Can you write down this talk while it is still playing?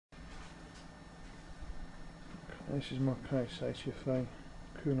This is my case, HFA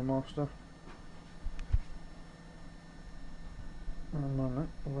Cooler Master. At the moment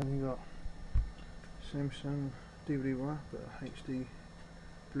I've only got Samsung DVD-R but a HD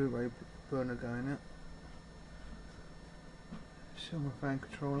Blu-ray burner going out. Silver fan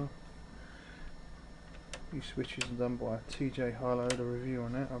controller. These switches are done by TJ Harlow, the review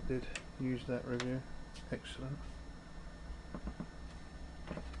on that. I did use that review. Excellent.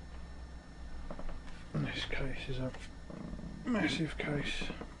 And this case is a massive case.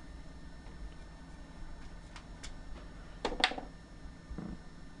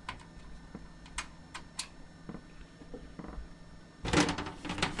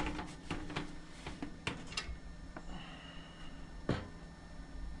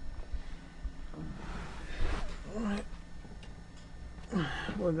 Alright,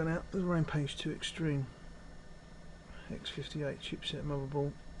 we're going out the Rampage 2 Extreme X58 chipset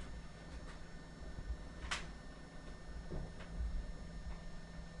motherboard.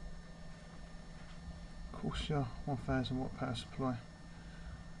 Corsair 1000 watt power supply.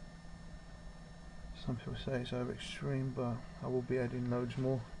 Some people say it's over extreme, but I will be adding loads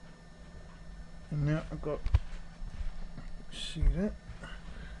more. And now I've got, see that,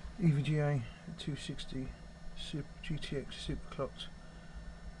 EVGA 260 GTX super clocked.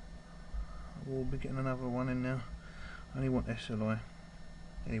 I will be getting another one in now. I only want SLI.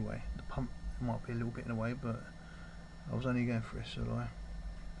 Anyway, the pump might be a little bit in the way, but I was only going for SLI.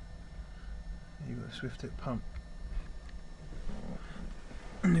 You've got a Swift Tech pump,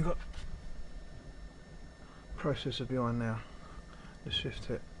 and you've got processor behind now, the Swift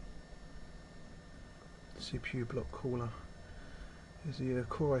Tech CPU block cooler. Is the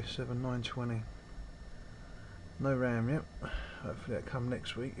Core i7-920. No RAM yet. Hopefully that'll come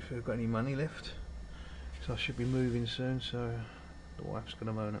next week if we've got any money left. So I should be moving soon, so the wife's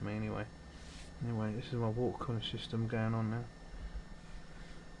gonna moan at me anyway. Anyway, this is my water cooling system going on now.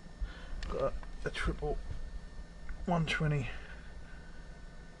 Got a triple 120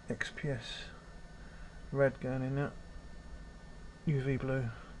 XPS red going in there. UV blue.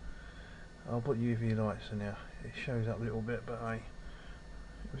 I'll put UV lights in there. It shows up a little bit, but it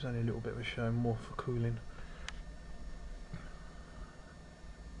was only a little bit of a show, more for cooling.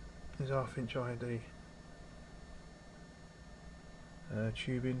 There's 1/2 inch ID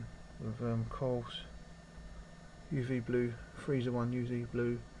tubing with coils. UV blue, freezer one UV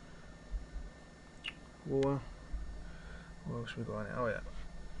blue. Water. What else we got in it? Oh yeah.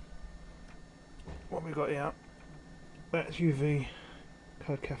 What we got here? That's UV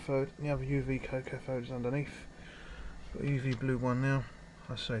code cathode. And the other UV code cathode is underneath. Got a UV blue one now.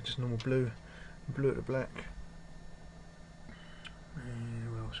 I say just normal blue. Blue at the black.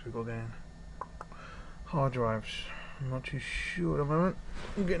 And what else we got going? Hard drives. I'm not too sure at the moment.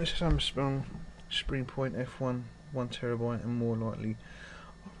 I'm getting a Samsung Spring Point F1 1TB and more likely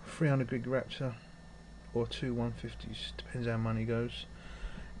 300 gig Raptor or two 150s, depends how money goes.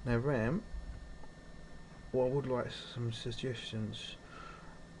 Now RAM, what I would like some suggestions.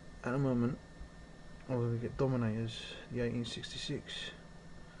 At the moment I'm going to get Dominators, the 1866.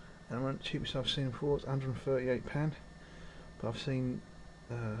 And the cheapest I've seen for is £138, but I've seen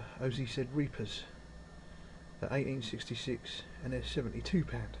OZ said Reapers at 1866 and they're £72.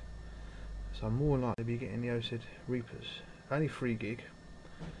 So I'm more likely to be getting the OZ Reapers. Only 3 gig.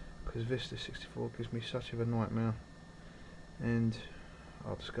 Because Vista 64 gives me such of a nightmare, and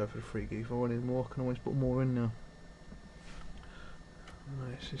I'll just go for the 3 gig. If I wanted more, I can always put more in now. No,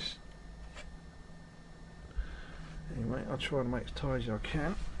 it's just... Anyway, I'll try to make it as tidy as I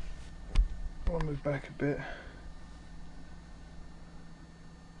can. I'll move back a bit.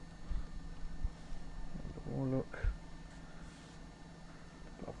 More look.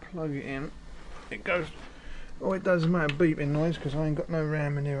 I'll plug it in. It goes. Oh, it does make a beeping noise because I ain't got no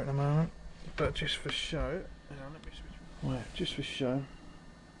RAM in here at the moment. But just for show. Hang on, let me switch. Right, just for show.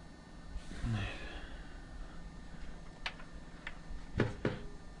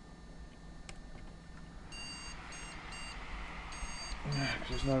 Because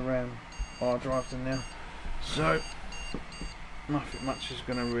there's no RAM hard drives in there. So, nothing much is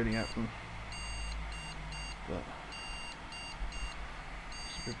going to really happen. But,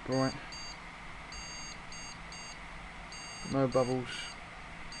 it's a bit bright. No bubbles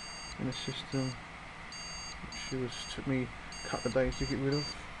in the system, which took me a couple of days to get rid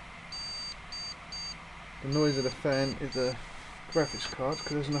of. The noise of the fan is the graphics card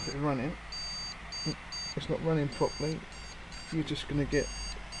because there's nothing running. It's not running properly. You're just going to get,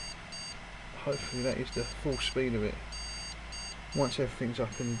 hopefully that is the full speed of it. Once everything's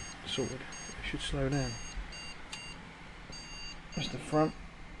up and sorted, it should slow down. That's the front.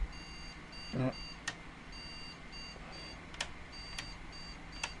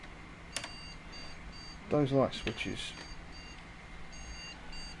 those light switches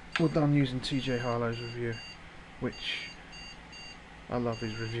were done using TJ Harlow's review, which I love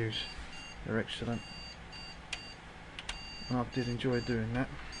his reviews, they're excellent, and I did enjoy doing that.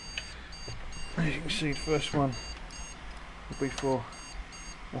 As you can see, the first one will be for,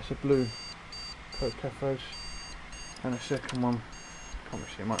 that's a blue coat cathodes, and the second one, can't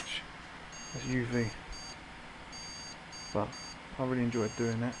really see much, that's UV, but I really enjoyed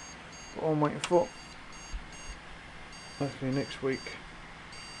doing that. But all I'm waiting for, hopefully next week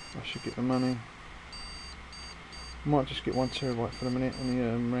I should get the money. I might just get 1 terabyte for the minute on the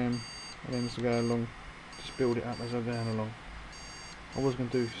RAM, and then as I go along, just build it up as I go along. I was going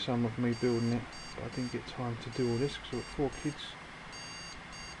to do some of me building it, but I didn't get time to do all this because I've got 4 kids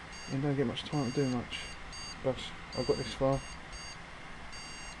and don't get much time to do much. But I got this far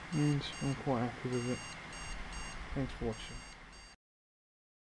and I'm quite happy with it. Thanks for watching.